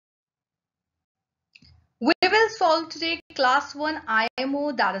will solve today class 1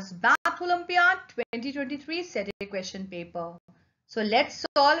 IMO, that is Math Olympiad 2023 set a question paper. So let's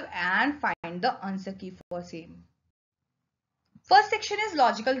solve and find the answer key for same. First section is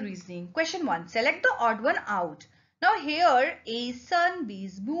logical reasoning. Question 1. Select the odd one out. Now here A is sun, B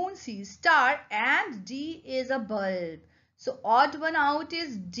is moon, C is star and D is a bulb. So odd one out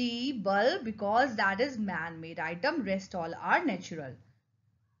is D, bulb, because that is man-made item. Rest all are natural.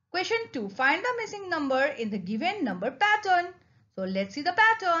 Question 2. Find the missing number in the given number pattern. So let's see the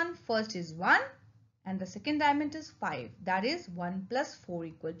pattern. First is 1 and the second diamond is 5. That is 1 plus 4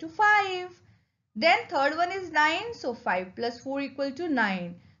 equal to 5. Then third one is 9. So 5 plus 4 equal to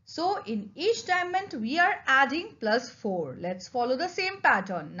 9. So in each diamond we are adding plus 4. Let's follow the same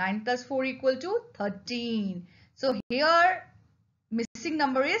pattern. 9 plus 4 equal to 13. So here missing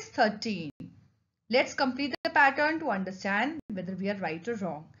number is 13. Let's complete the pattern to understand whether we are right or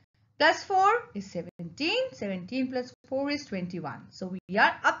wrong. Plus 4 is 17. 17 plus 4 is 21. So we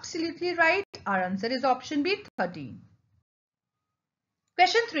are absolutely right. Our answer is option B, 13.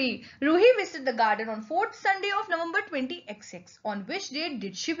 Question 3. Ruhi visited the garden on 4th Sunday of November 20XX. On which date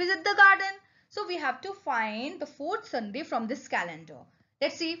did she visit the garden? So we have to find the 4th Sunday from this calendar.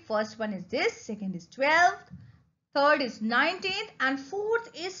 Let's see. First one is this. Second is 12th. Third is 19th. And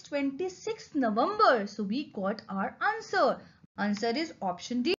fourth is 26th November. So we got our answer. Answer is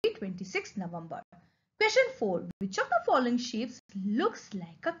option D, 26th November. Question 4. Which of the following shapes looks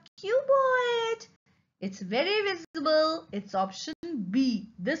like a cuboid? It's very visible. It's option B.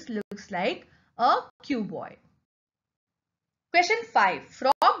 This looks like a cuboid. Question 5.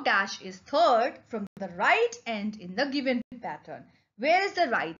 Frog dash is third from the right end in the given pattern. Where is the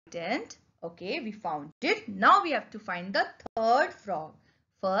right end? Okay, we found it. Now we have to find the third frog.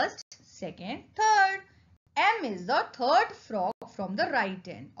 First, second, third. M is the third frog from the right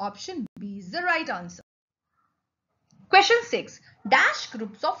end. Option B is the right answer. Question 6. Dash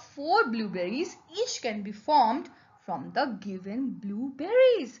groups of 4 blueberries each can be formed from the given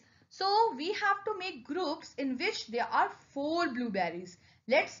blueberries. So we have to make groups in which there are 4 blueberries.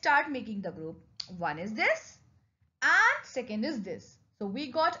 Let's start making the group. One is this and second is this. So we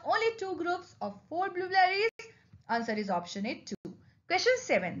got only 2 groups of 4 blueberries. Answer is option A, 2. Question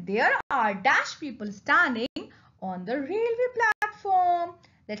 7. There are dash people standing on the railway platform.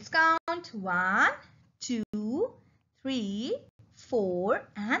 Let's count 1, 2, 3, 4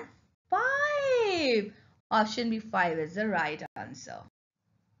 and 5. Option B, 5 is the right answer.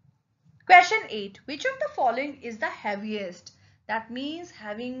 Question 8. Which of the following is the heaviest? That means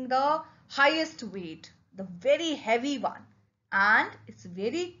having the highest weight, the very heavy one. And it's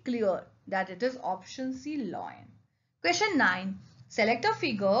very clear that it is option C, lion. Question 9. Select a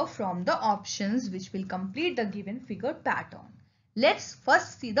figure from the options which will complete the given figure pattern. Let's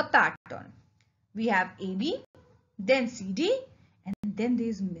first see the pattern. We have AB, then CD, and then there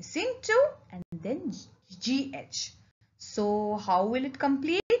is missing 2, and then GH. So how will it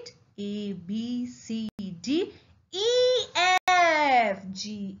complete? A, B, C, D, E, F,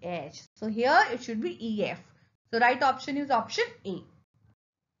 G, H. So here it should be E, F. So right option is option A.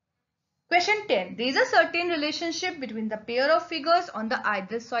 Question 10. There is a certain relationship between the pair of figures on the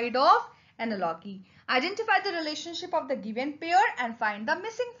either side of analogy. Identify the relationship of the given pair and find the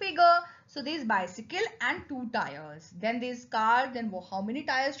missing figure. So there is bicycle and 2 tires. Then there is car. Then how many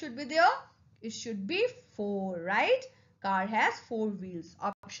tires should be there? It should be 4, right? Car has 4 wheels.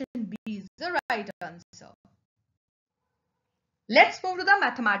 Option B is the right answer. Let's move to the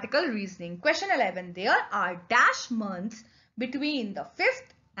mathematical reasoning. Question 11. There are dash months between the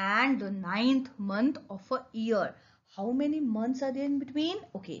 5th and the 9th month of a year. How many months are there in between?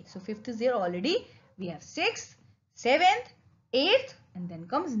 Okay, so 5th is there already. We have 6th, 7th, 8th and then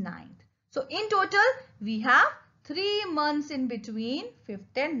comes 9th. So in total, we have 3 months in between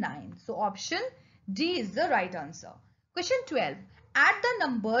 5th and 9th. So option D is the right answer. Question 12. Add the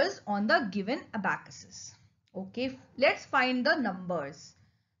numbers on the given abacuses. Okay, let's find the numbers.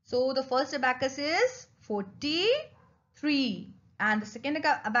 So the first abacus is 43 and the second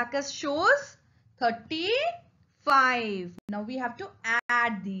abacus shows 35. Now we have to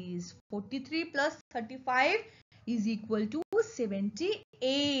add these. 43 plus 35 is equal to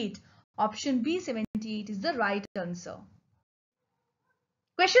 78. Option B, 78 is the right answer.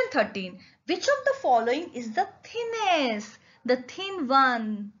 Question 13. Which of the following is the thinnest? The thin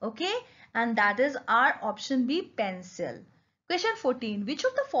one. Okay. And that is our option B, pencil. Question 14. Which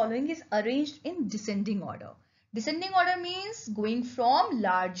of the following is arranged in descending order? Descending order means going from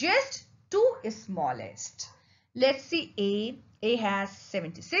largest to smallest. Let's see A. A has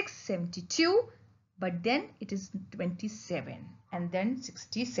 76, 72, but then it is 27. and then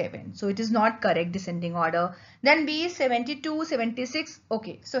 67. So it is not correct descending order. Then B is 72, 76.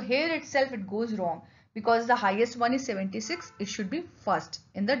 Okay, so here itself it goes wrong because the highest one is 76. It should be first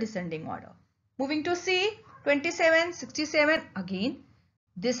in the descending order. Moving to C, 27, 67. Again,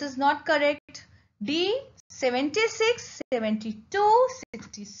 this is not correct. D, 76, 72,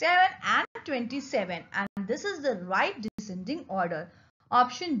 67 and 27. And this is the right descending order.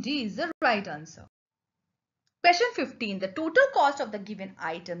 Option D is the right answer. Question 15. The total cost of the given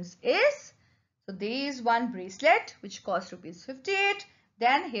items is, so there is one bracelet which costs rupees 58.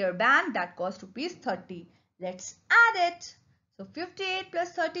 Then hairband that costs rupees 30. Let's add it. So 58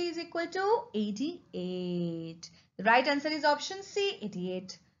 plus 30 is equal to 88. The right answer is option C,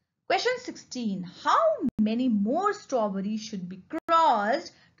 88. Question 16. How many more strawberries should be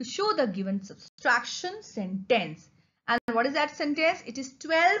crossed to show the given subtraction sentence? And what is that sentence? It is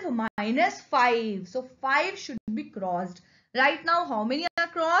 12 minus 5. So 5 should be crossed. Right now, how many are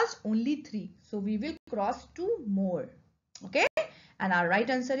crossed? Only 3. So we will cross 2 more. Okay. And our right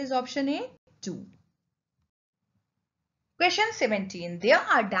answer is option A, 2. Question 17. There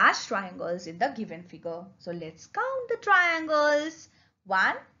are dashed triangles in the given figure. So let's count the triangles.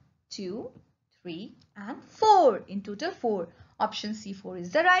 1, 2, 3 and 4. In total 4. Option C, 4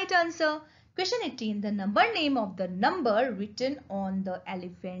 is the right answer. Question 18. The number name of the number written on the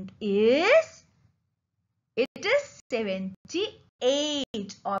elephant is? It is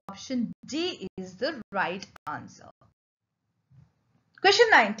 78. Option D is the right answer. Question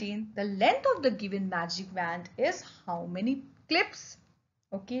 19. The length of the given magic wand is how many clips?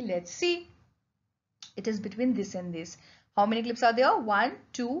 Okay, let's see. It is between this and this. How many clips are there? 1,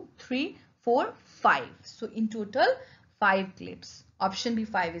 2, 3, 4, 5. So in total 5 clips. Option B,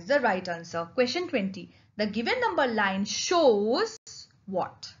 5 is the right answer. Question 20. The given number line shows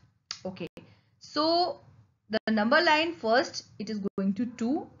what? Okay. So the number line first, it is going to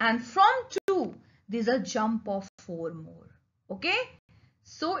 2. And from 2, there's a jump of 4 more. Okay.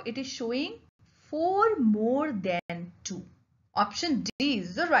 So it is showing 4 more than 2. Option D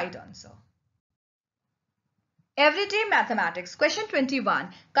is the right answer. Everyday mathematics. Question 21.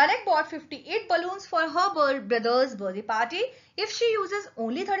 Kanak bought 58 balloons for her brother's birthday party. If she uses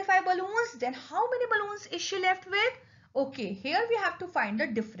only 35 balloons, then how many balloons is she left with? Okay, here we have to find the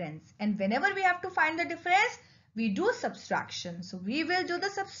difference. And whenever we have to find the difference, we do subtraction. So we will do the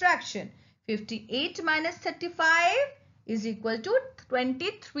subtraction. 58 minus 35 is equal to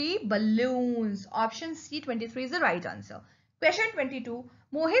 23 balloons. Option C, 23 is the right answer. Question 22.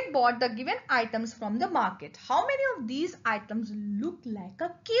 Mohit bought the given items from the market. How many of these items look like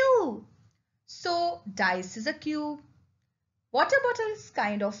a cube? So dice is a cube. Water bottle is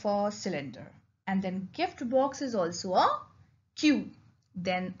kind of a cylinder. And then gift box is also a cube.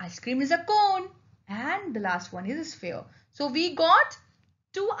 Then ice cream is a cone. And the last one is a sphere. So we got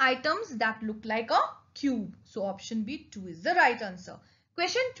 2 items that look like a cube. So option B, 2 is the right answer.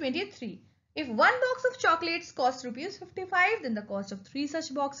 Question 23. If one box of chocolates costs rupees 55, then the cost of 3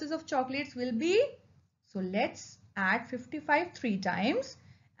 such boxes of chocolates will be, so let's add 55 3 times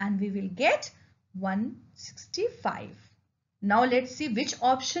and we will get 165. Now let's see which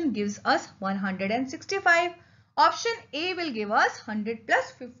option gives us 165. Option A will give us 100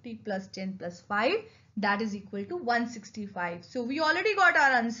 plus 50 plus 10 plus 5, that is equal to 165. So we already got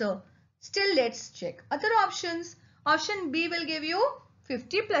our answer. Still let's check other options. Option B will give you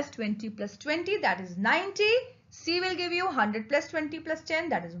 50 plus 20 plus 20, that is 90. C will give you 100 plus 20 plus 10,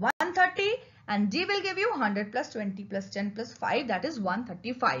 that is 130. And D will give you 100 plus 20 plus 10 plus 5, that is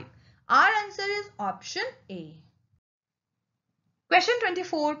 135. Our answer is option A. Question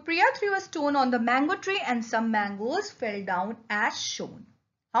 24. Priya threw a stone on the mango tree and some mangoes fell down as shown.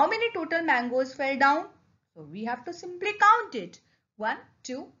 How many total mangoes fell down? So we have to simply count it. 1,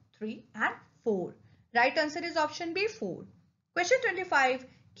 2, 3 and 4. Right answer is option B, 4. Question 25.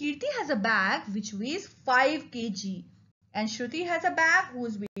 Kirti has a bag which weighs 5 kg and Shruti has a bag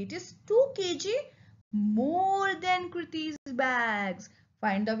whose weight is 2 kg more than Kriti's bags.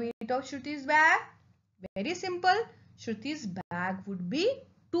 Find the weight of Shruti's bag. Very simple. Shruti's bag would be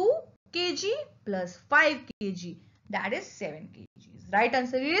 2 kg plus 5 kg. That is 7 kg. Right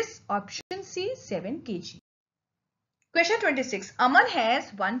answer is option C, 7 kg. Question 26. Aman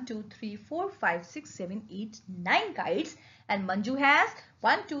has 1, 2, 3, 4, 5, 6, 7, 8, 9 kites and Manju has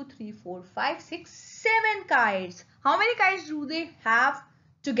 1, 2, 3, 4, 5, 6, 7 kites. How many kites do they have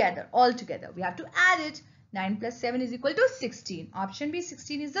together? All together. We have to add it. 9 plus 7 is equal to 16. Option B,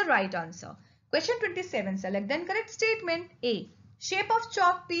 16 is the right answer. Question 27. Select the incorrect statement. A. Shape of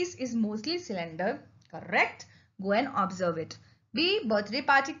chalk piece is mostly cylinder. Correct. Go and observe it. B. Birthday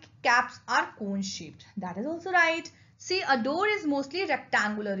party caps are cone shaped. That is also right. See, a door is mostly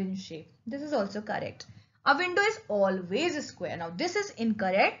rectangular in shape. This is also correct. A window is always square. Now this is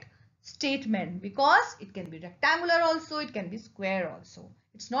incorrect statement because it can be rectangular also, it can be square also.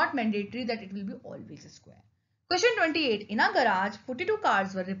 It's not mandatory that it will be always square. Question 28. In a garage, 42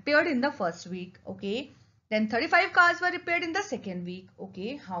 cars were repaired in the first week. Okay. Then 35 cars were repaired in the second week.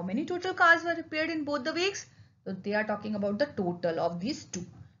 Okay. How many total cars were repaired in both the weeks? So they are talking about the total of these two.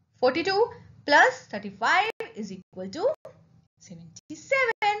 42 plus 35 is equal to 77.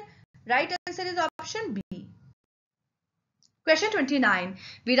 Right answer is option B. Question 29.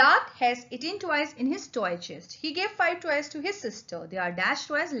 Virat has 18 toys in his toy chest. He gave 5 toys to his sister. There are dash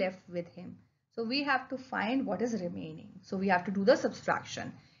toys left with him. So we have to find what is remaining. So we have to do the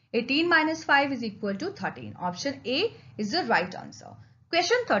subtraction. 18 minus 5 is equal to 13. Option A is the right answer.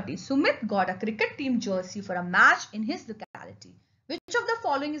 Question 30. Sumit got a cricket team jersey for a match in his locality. Which of the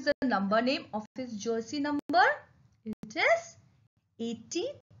following is the number name of his jersey number? It is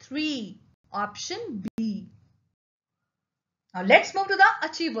 83. Option B. Now let's move to the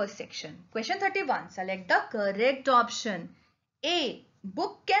achievers section. Question 31. Select the correct option. A.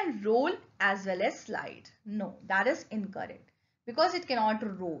 Book can roll as well as slide. No, that is incorrect. Because it cannot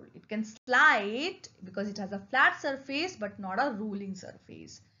roll. It can slide because it has a flat surface but not a rolling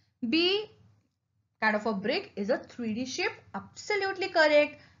surface. B. Kind of a brick is a 3D shape. Absolutely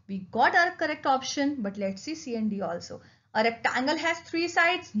correct. We got our correct option, but let's see C and D also. A rectangle has 3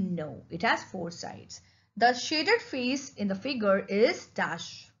 sides? No, it has 4 sides. The shaded face in the figure is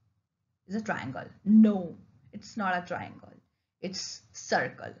dash. Is a triangle. No, it's not a triangle. It's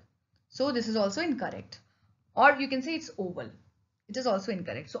circle. So this is also incorrect. Or you can say it's oval. It is also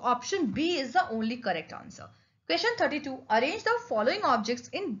incorrect. So option B is the only correct answer. Question 32. Arrange the following objects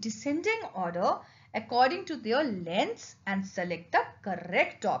in descending order according to their lengths and select the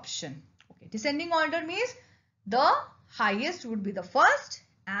correct option. Okay, descending order means the highest would be the first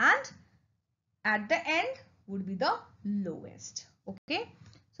and at the end would be the lowest. Okay,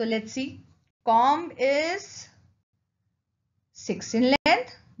 so let's see. Comb is 6 in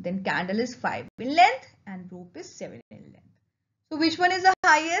length, then candle is 5 in length and rope is 7 in length. So which one is the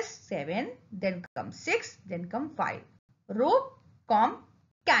highest? 7, then comes 6, then comes 5. Rope, comb,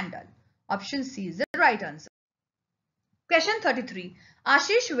 candle. Option C is the right answer. Question 33.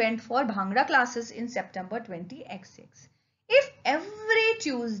 Ashish went for Bhangra classes in September 20XX. If every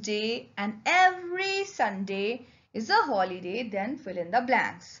Tuesday and every Sunday is a holiday, then fill in the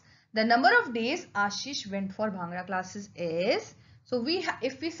blanks. The number of days Ashish went for Bhangra classes is, so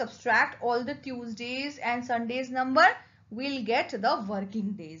if we subtract all the Tuesdays and Sundays number, we'll get the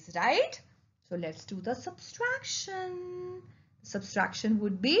working days, right? So let's do the subtraction. Subtraction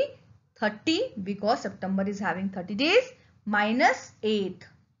would be 30 because September is having 30 days minus 8.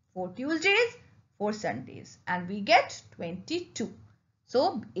 4 Tuesdays, 4 Sundays and we get 22.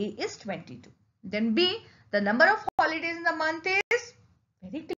 So A is 22. Then B, the number of holidays in the month is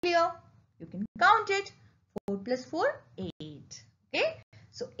very clear. You can count it. 4 plus 4, 8. Okay.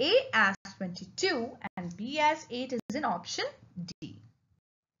 So A as 22 and B as 8 is in option D.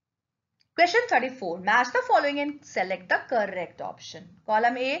 Question 34. Match the following and select the correct option.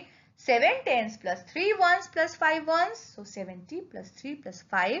 Column A, 7 tens plus 3 ones plus 5 ones. So 70 plus 3 plus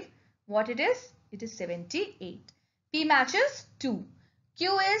 5. What it is? It is 78. P matches 2.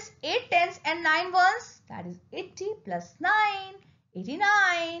 Q is 8 tens and 9 ones. That is 80 plus 9.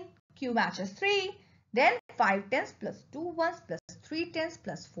 89. Q matches 3. Then 5 tens plus 2 ones plus 3 tens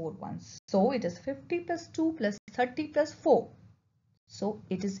plus 4 ones. So it is 50 plus 2 plus 30 plus 4. So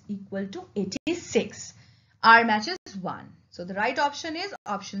it is equal to 86. R matches 1. So the right option is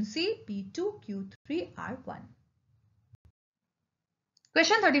option C, P2, Q3, R1.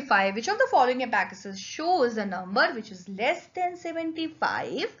 Question 35. Which of the following abacuses shows a number which is less than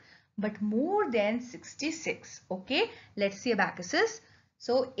 75 but more than 66? Okay, let's see abacuses.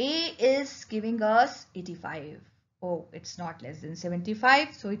 So A is giving us 85. Oh, it's not less than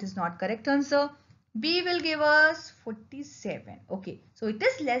 75. So it is not correct answer. B will give us 47. Okay, so it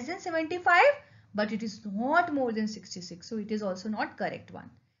is less than 75 but it is not more than 66. So it is also not correct one.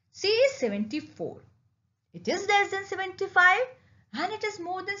 C is 74. It is less than 75 and it is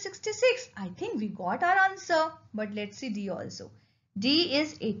more than 66. I think we got our answer. But let's see D also. D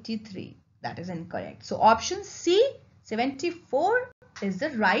is 83. That is incorrect. So option C, 74 is the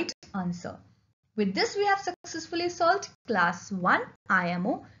right answer. With this, we have successfully solved Class 1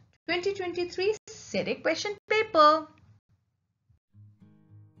 IMO 2023 SEDEC question paper.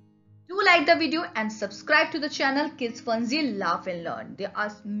 Do like the video and subscribe to the channel Kids Funzy Laugh and Learn. There are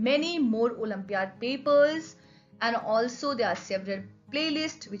many more Olympiad papers and also there are several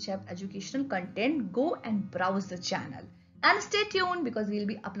playlists which have educational content. Go and browse the channel. And stay tuned because we'll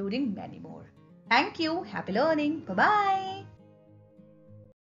be uploading many more. Thank you. Happy learning. Bye-bye.